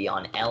is going to be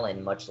on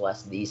Ellen, much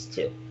less these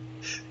two.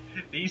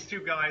 These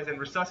two guys, and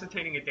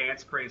resuscitating a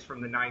dance craze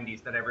from the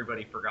 90s that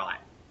everybody forgot.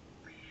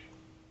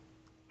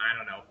 I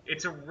don't know.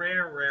 It's a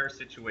rare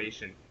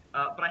situation.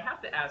 But I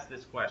have to ask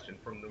this question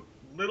from the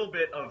little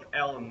bit of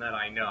Ellen that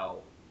I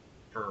know,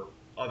 for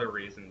other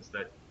reasons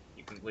that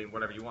you can glean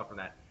whatever you want from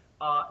that.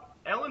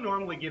 Ellen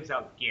normally gives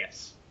out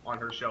gifts on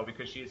her show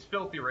because she is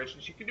filthy rich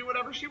and she can do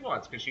whatever she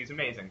wants because she's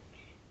amazing.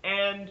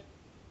 And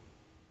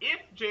if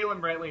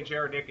Jalen Brantley and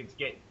Jared Nickens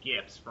get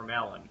gifts from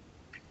Ellen,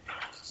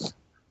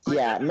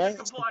 yeah,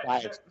 Maryland's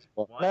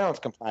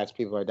compliance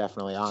people are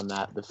definitely on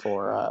that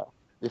before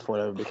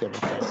they became a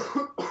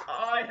thing.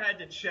 I had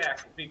to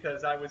check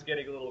because I was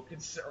getting a little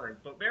concerned.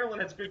 But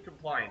Maryland has good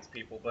compliance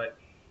people. But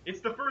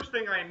it's the first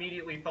thing I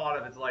immediately thought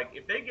of. Is like,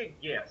 if they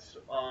get gifts,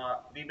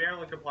 the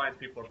Maryland compliance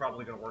people are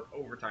probably going to work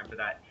overtime for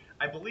that.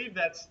 I believe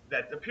that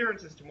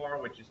appearance is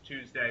tomorrow, which is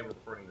Tuesday. We're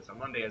recording this on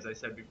Monday, as I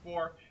said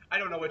before. I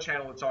don't know what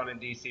channel it's on in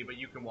D.C., but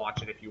you can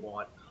watch it if you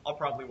want. I'll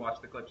probably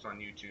watch the clips on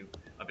YouTube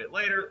a bit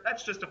later.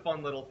 That's just a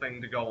fun little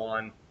thing to go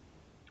on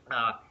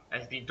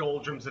as the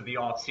doldrums of the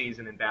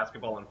off-season in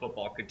basketball and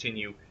football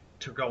continue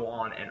to go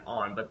on and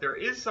on. But there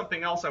is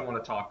something else I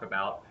want to talk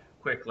about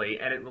quickly,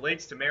 and it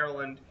relates to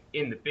Maryland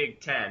in the Big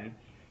Ten.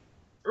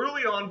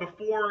 Early on,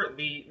 before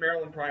the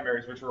Maryland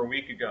primaries, which were a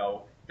week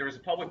ago, there was a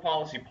public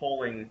policy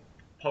polling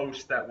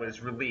post that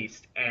was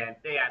released, and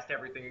they asked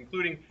everything,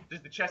 including,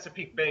 does the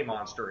Chesapeake Bay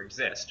Monster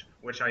exist?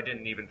 Which I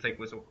didn't even think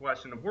was a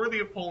question worthy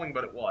of polling,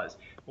 but it was.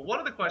 But one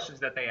of the questions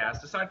that they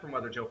asked, aside from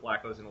whether Joe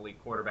Flacco is an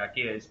elite quarterback,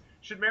 is,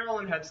 should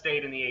Maryland have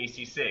stayed in the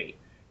ACC?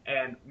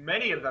 And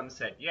many of them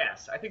said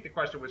yes. I think the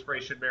question was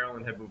phrased, should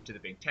Maryland have moved to the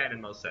Big Ten?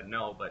 And most said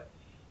no, but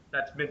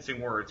that's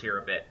mincing words here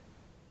a bit.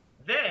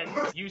 Then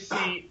you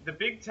see the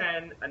Big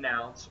Ten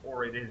announce,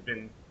 or it has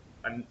been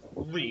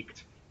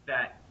leaked,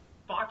 that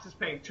Fox is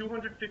paying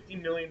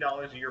 $250 million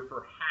a year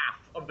for half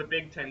of the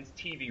Big Ten's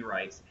TV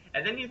rights.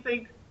 And then you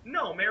think,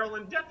 no,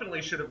 Maryland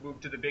definitely should have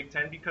moved to the Big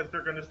Ten because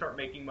they're going to start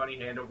making money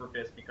hand over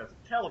fist because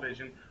of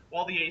television,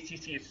 while the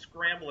ACC is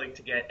scrambling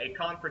to get a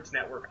conference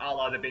network a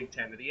la the Big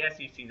Ten or the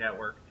SEC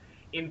network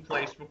in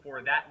place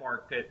before that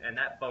market and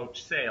that boat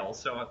sails.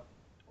 So,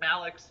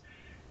 Alex,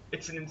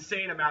 it's an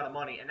insane amount of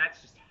money, and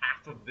that's just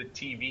half of the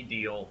TV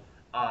deal.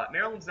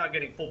 Maryland's not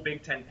getting full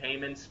Big Ten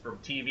payments from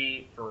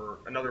TV for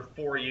another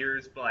 4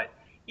 years, but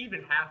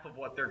even half of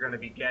what they're going to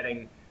be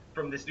getting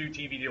from this new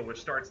TV deal, which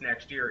starts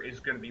next year, is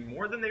going to be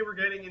more than they were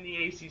getting in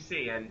the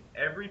ACC. And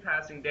every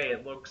passing day,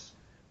 it looks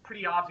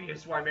pretty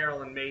obvious why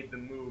Maryland made the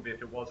move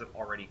if it wasn't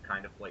already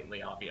kind of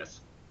blatantly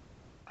obvious.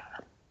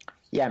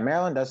 Yeah,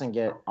 Maryland doesn't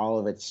get all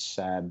of its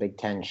Big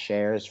Ten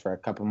shares for a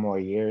couple more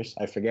years.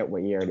 I forget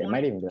what year. It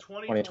might even be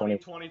 2020.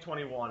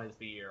 2021 is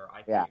the year,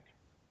 I think. Yeah,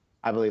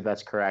 I believe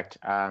that's correct.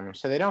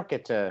 So they don't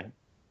get to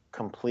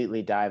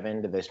completely dive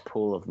into this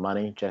pool of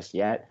money just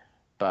yet,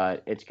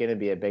 but it's going to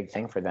be a big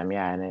thing for them,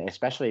 yeah, and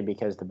especially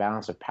because the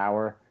balance of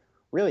power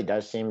really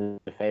does seem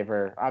to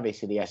favor,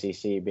 obviously, the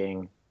SEC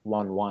being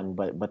 1-1,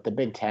 but the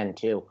Big Ten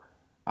too.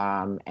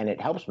 And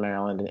it helps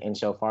Maryland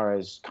insofar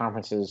as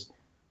conferences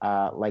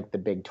like the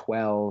Big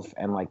 12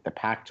 and like the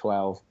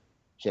Pac-12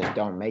 just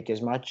don't make as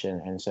much,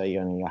 and so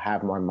you'll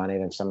have more money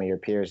than some of your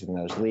peers in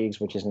those leagues,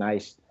 which is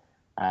nice.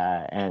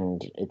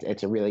 And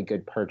it's a really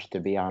good perch to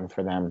be on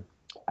for them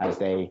as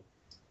they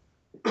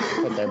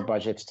put their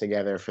budgets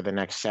together for the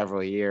next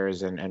several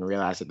years and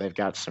realize that they've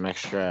got some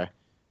extra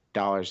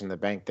dollars in the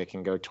bank that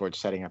can go towards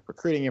setting up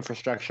recruiting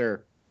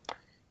infrastructure,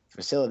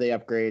 facility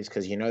upgrades,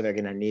 because they're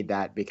going to need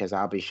that, because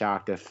I'll be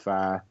shocked if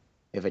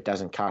it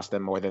doesn't cost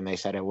them more than they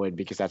said it would,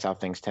 because that's how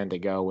things tend to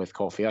go with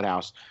Cole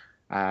Fieldhouse.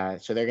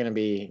 So they're going to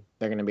be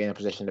in a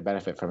position to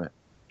benefit from it.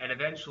 and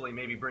eventually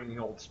maybe bringing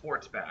old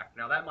sports back.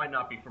 Now, that might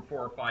not be for 4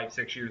 or 5,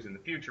 6 years in the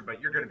future,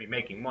 but you're going to be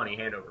making money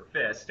hand over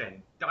fist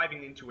and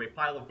diving into a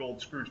pile of gold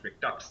Scrooge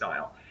McDuck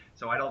style.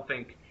 So I don't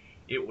think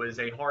it was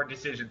a hard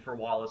decision for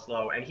Wallace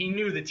Lowe, and he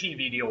knew the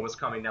TV deal was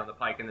coming down the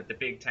pike and that the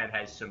Big Ten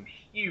has some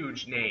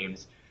huge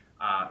names,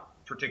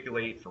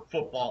 particularly for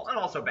football and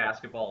also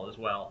basketball as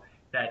well,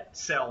 that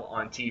sell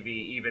on TV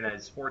even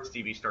as sports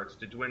TV starts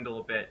to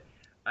dwindle a bit.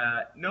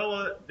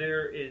 Noah,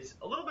 there is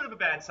a little bit of a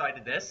bad side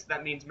to this.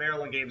 That means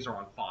Maryland games are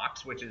on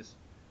Fox, which is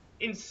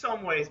in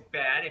some ways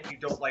bad if you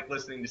don't like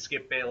listening to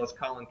Skip Bayless,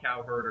 Colin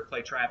Cowherd, or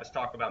Clay Travis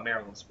talk about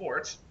Maryland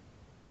sports.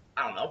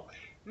 I don't know.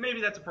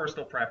 Maybe that's a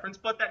personal preference,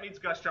 but that means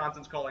Gus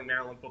Johnson's calling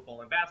Maryland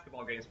football and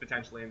basketball games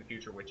potentially in the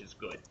future, which is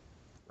good,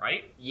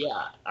 right?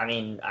 Yeah, I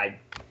mean, I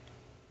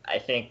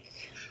think,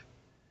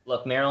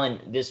 look,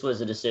 Maryland. This was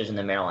a decision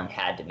that Maryland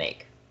had to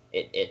make.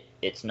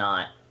 It's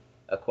not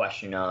a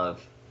question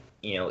of,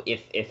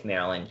 if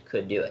Maryland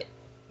could do it.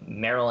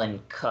 Maryland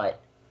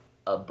cut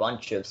a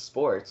bunch of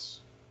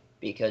sports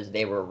because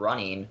they were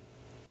running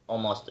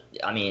almost,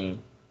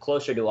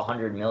 closer to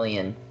 100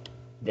 million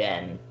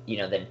than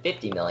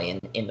 50 million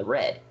in the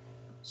red.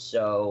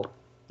 So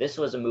this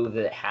was a move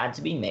that had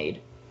to be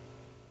made.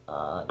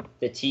 The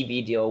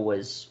TV deal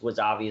was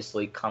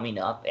obviously coming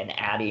up, and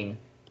adding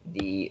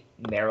the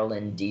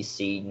Maryland,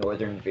 D.C.,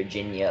 Northern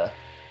Virginia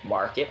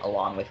market,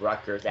 along with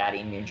Rutgers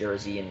adding New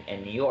Jersey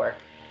and New York,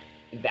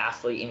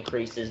 vastly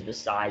increases the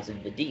size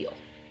of the deal.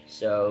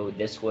 So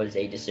this was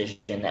a decision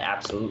that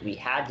absolutely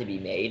had to be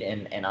made,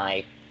 and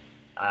I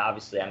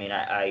obviously,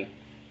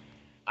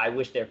 I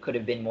wish there could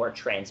have been more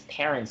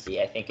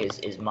transparency, I think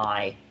is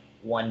my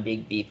one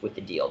big beef with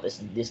the deal.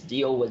 This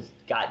deal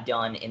got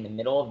done in the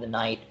middle of the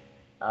night,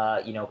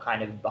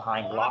 kind of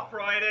behind on a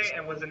Friday,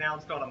 and was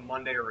announced on a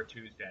Monday or a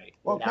Tuesday.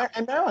 Well,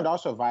 and Maryland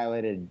also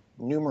violated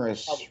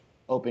numerous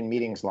open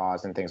meetings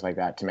laws and things like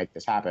that to make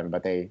this happen,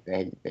 but they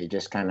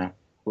just kind of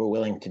were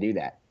willing to do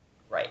that.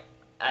 Right.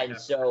 And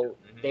so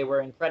they were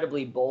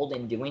incredibly bold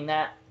in doing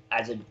that.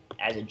 As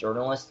a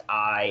journalist,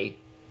 I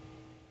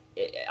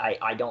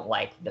don't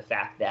like the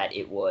fact that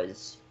it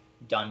was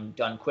done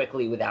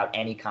quickly without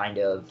any kind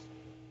of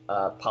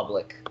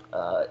public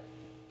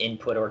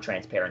input or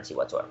transparency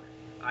whatsoever.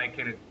 I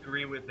can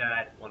agree with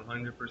that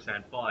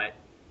 100%, but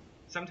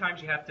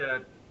sometimes you have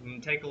to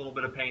take a little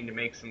bit of pain to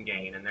make some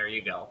gain, and there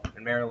you go.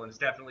 And Maryland's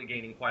definitely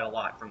gaining quite a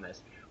lot from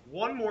this.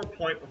 One more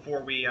point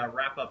before we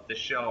wrap up the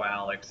show,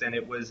 Alex, and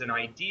it was an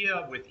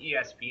idea with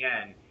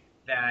ESPN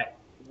that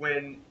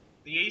when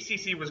the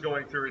ACC was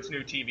going through its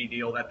new TV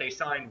deal that they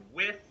signed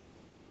with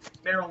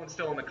Maryland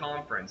still in the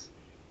conference,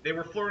 they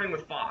were flirting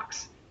with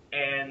Fox.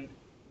 And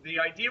the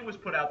idea was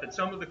put out that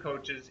some of the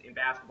coaches in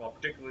basketball,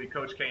 particularly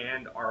Coach K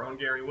and our own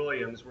Gary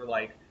Williams, were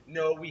like,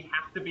 no, we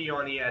have to be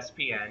on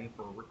ESPN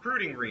for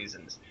recruiting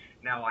reasons.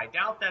 Now, I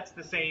doubt that's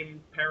the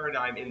same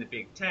paradigm in the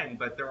Big Ten,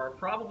 but there are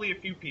probably a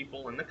few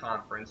people in the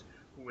conference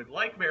who would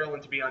like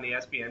Maryland to be on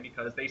ESPN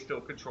because they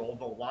still control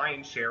the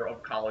lion's share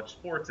of college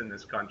sports in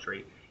this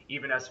country,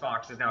 even as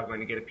Fox is now going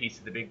to get a piece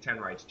of the Big Ten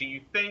rights. Do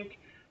you think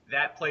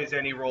that plays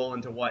any role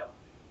into what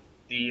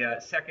the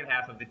second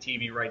half of the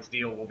TV rights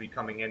deal will be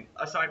coming in,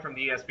 aside from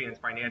the ESPN's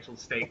financial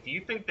stake? Do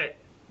you think that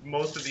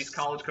most of these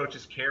college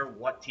coaches care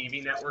what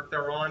TV network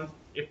they're on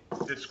if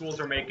the schools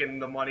are making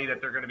the money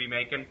that they're going to be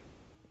making?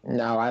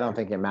 No, I don't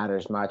think it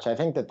matters much. I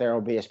think that there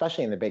will be,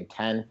 especially in the Big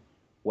Ten,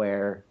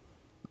 where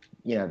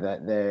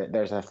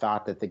there's a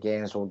thought that the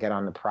games will get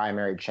on the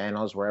primary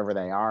channels wherever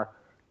they are.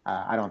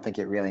 I don't think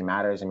it really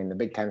matters. I mean, the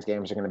Big Ten's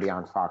games are going to be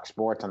on Fox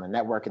Sports on the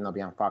network, and they'll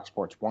be on Fox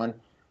Sports 1.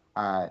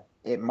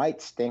 It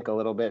might stink a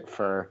little bit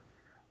for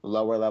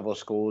lower level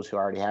schools who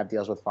already have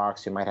deals with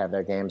Fox, who might have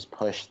their games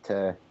pushed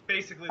to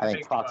basically the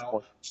Big Fox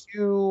 12. Sports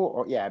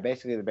 2,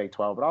 basically the Big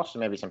 12, but also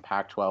maybe some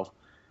Pac-12,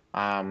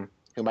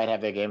 who might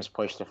have their games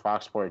pushed to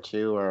Fox Sports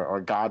 2 or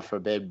God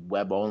forbid,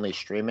 web-only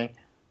streaming.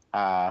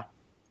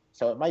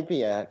 So it might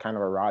be a kind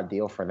of a raw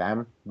deal for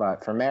them,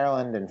 but for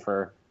Maryland and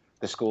for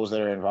the schools that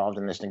are involved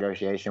in this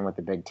negotiation with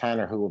the Big Ten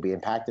or who will be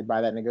impacted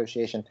by that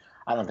negotiation,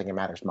 I don't think it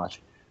matters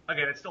much.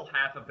 Again, it's still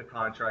half of the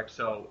contract,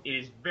 so it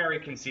is very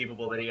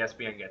conceivable that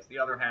ESPN gets the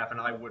other half, and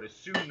I would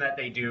assume that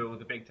they do.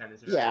 The Big Ten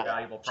is a very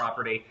valuable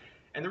property.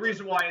 And the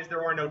reason why is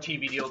there are no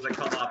TV deals that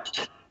come up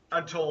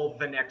until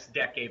the next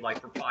decade, like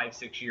for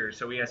 5-6 years.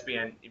 So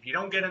ESPN, if you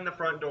don't get in the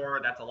front door,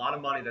 that's a lot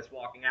of money that's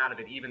walking out of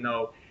it, even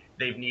though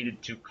they've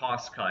needed to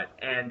cost cut.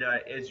 And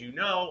as you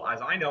know,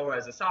 as I know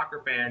as a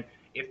soccer fan,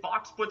 if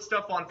Fox puts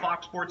stuff on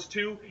Fox Sports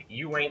 2,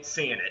 you ain't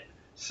seeing it.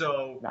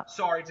 So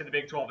sorry to the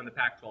Big 12 and the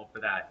Pac-12 for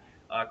that.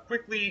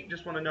 Quickly,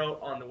 just want to note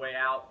on the way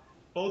out,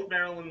 both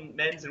Maryland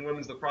men's and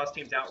women's lacrosse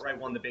teams outright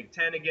won the Big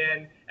Ten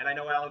again. And I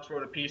know Alex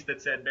wrote a piece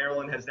that said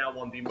Maryland has now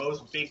won the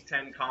most Big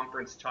Ten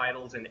conference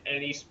titles in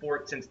any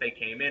sport since they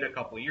came in a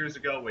couple years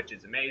ago, which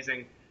is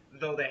amazing.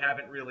 Though they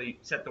haven't really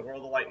set the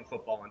world alight in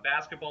football and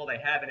basketball, they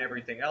have in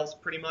everything else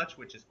pretty much,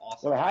 which is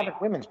awesome. Well, they have in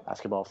women's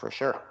basketball for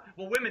sure.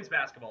 Well, women's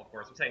basketball, of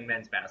course. I'm saying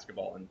men's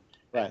basketball and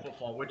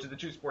football, which are the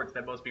two sports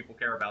that most people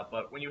care about.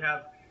 But when you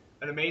have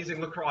an amazing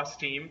lacrosse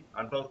team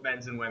on both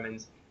men's and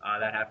women's,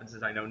 That happens,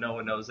 as I know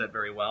Noah knows that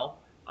very well.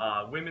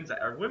 Is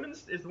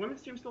the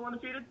women's team still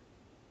undefeated?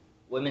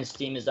 Women's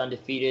team is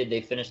undefeated.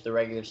 They finished the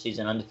regular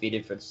season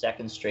undefeated for the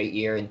second straight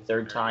year and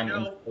third time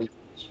in.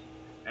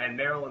 And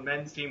Maryland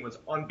men's team was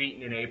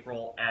unbeaten in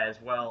April,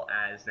 as well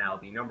as now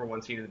the number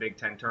one seed in the Big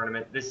Ten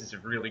tournament. This is a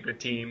really good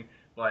team,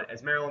 but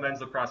as Maryland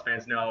men's lacrosse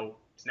fans know,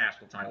 it's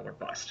national title or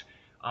bust.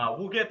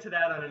 We'll get to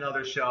that on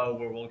another show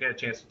where we'll get a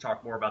chance to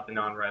talk more about the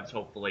non-revs,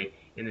 hopefully,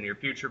 in the near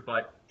future.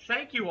 But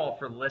thank you all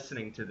for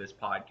listening to this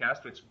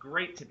podcast. It's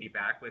great to be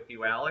back with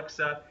you, Alex.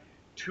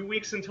 2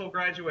 weeks until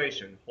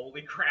graduation.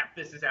 Holy crap,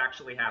 this is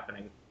actually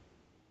happening.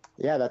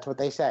 Yeah, that's what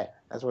they say.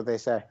 That's what they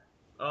say.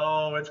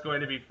 Oh, it's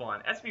going to be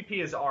fun.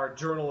 SVP is our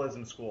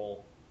journalism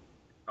school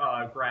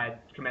grad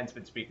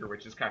commencement speaker,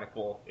 which is kind of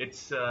cool.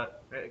 It's can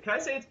I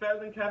say it's better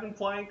than Kevin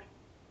Plank?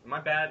 Am I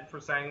bad for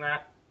saying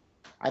that?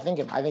 I think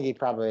he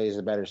probably is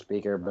a better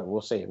speaker, but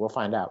we'll see. We'll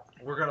find out.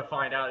 We're going to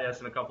find out, yes,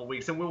 in a couple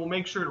weeks, and we will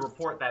make sure to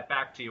report that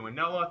back to you. And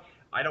Noah,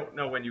 I don't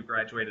know when you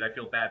graduated. I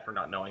feel bad for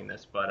not knowing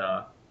this,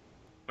 but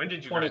when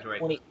did you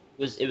graduate? It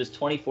was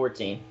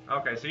 2014.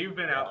 Okay, so you've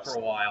been out for a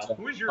while.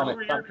 Who were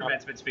your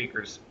commencement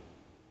speakers?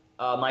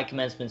 My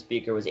commencement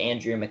speaker was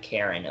Andrea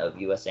McCarran of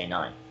USA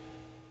 9.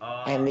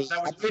 And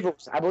I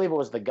believe it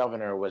was the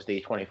governor was the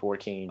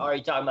 2014. Are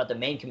you talking about the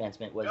main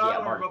commencement? But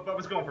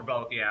was going for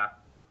both, yeah.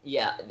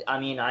 Yeah, I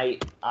mean,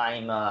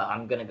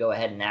 I'm gonna go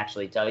ahead and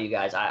actually tell you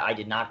guys I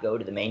did not go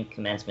to the main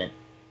commencement.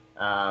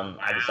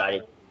 I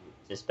decided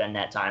to spend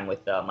that time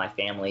with my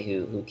family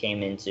who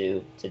came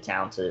into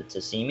town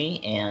to see me,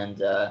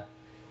 and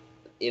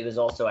it was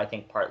also, I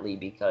think, partly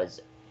because,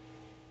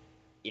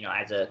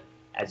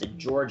 as a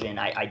Georgian,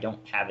 I don't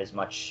have as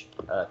much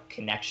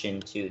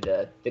connection to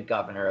the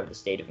governor of the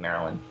state of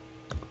Maryland.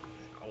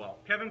 Oh, well,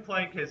 Kevin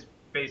Plank has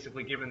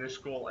basically given this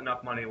school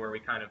enough money where we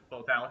kind of,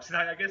 both Alex and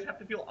I guess, have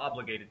to feel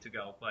obligated to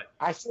go. But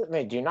I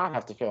certainly do not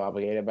have to feel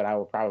obligated, but I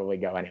will probably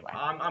go anyway.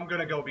 I'm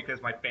going to go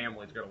because my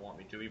family's going to want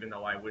me to, even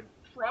though I would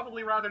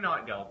probably rather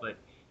not go. But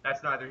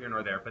that's neither here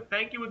nor there. But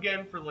thank you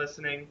again for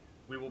listening.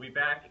 We will be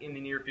back in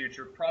the near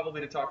future, probably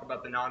to talk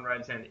about the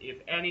non-revs. And if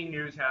any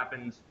news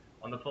happens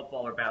on the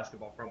football or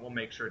basketball front, we'll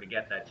make sure to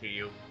get that to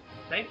you.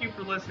 Thank you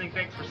for listening.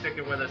 Thanks for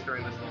sticking with us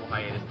during this little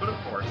hiatus. But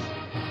of course,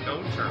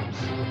 go Terps.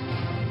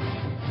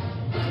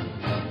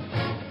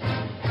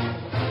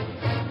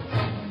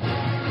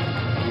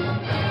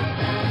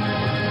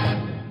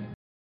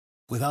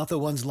 Without the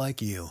ones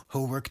like you,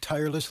 who work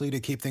tirelessly to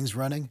keep things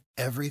running,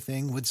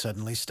 everything would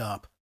suddenly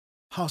stop.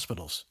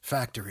 Hospitals,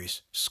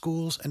 factories,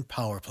 schools, and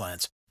power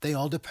plants, they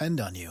all depend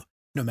on you.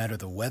 No matter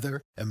the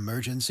weather,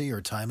 emergency,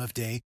 or time of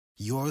day,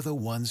 you're the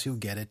ones who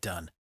get it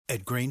done.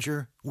 At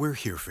Grainger, we're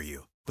here for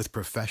you with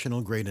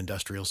professional-grade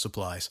industrial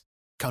supplies.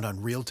 Count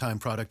on real-time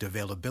product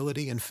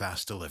availability and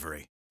fast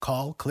delivery.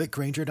 Call, click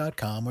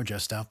Grainger.com, or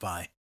just stop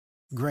by.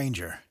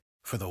 Grainger,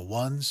 for the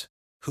ones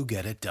who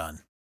get it done.